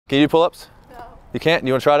Can you do pull-ups? No. You can't?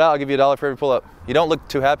 You want to try it out? I'll give you $1 for every pull-up. You don't look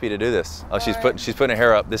too happy to do this. Oh, she's putting her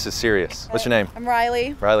hair up. This is serious. What's your name? I'm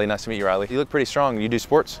Riley. Riley, nice to meet you, Riley. You look pretty strong. You do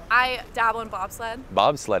sports? I dabble in bobsled.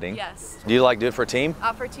 Bobsledding? Yes. Do you like do it for a team?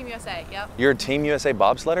 For Team USA, yep. You're a Team USA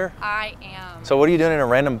bobsledder? I am. So what are you doing in a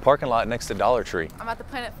random parking lot next to Dollar Tree? I'm at the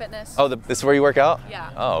Planet Fitness. Oh, this is where you work out?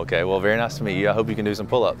 Yeah. Oh, okay. Well, very nice to meet you. I hope you can do some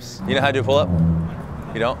pull-ups. You know how to do a pull-up?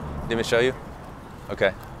 You don't? Did me show you?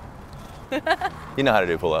 Okay. You know how to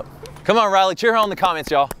do a pull-up. Come on, Riley. Cheer her on in the comments,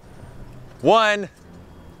 y'all. 1,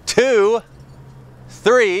 2,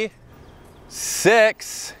 3,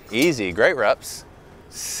 6. Easy. Great reps.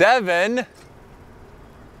 7,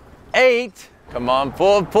 8. Come on,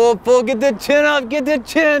 pull, pull, pull. Get the chin up. Get the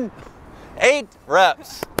chin. 8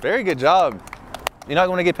 reps. Very good job. You're not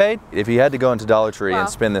going to get paid? If you had to go into Dollar Tree and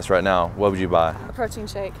spend this right now, what would you buy? A protein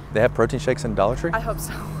shake. They have protein shakes in Dollar Tree? I hope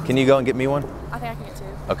so. Can you go and get me one? I think I can get 2.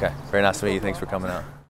 Okay. Very nice to meet you. Thanks for coming out.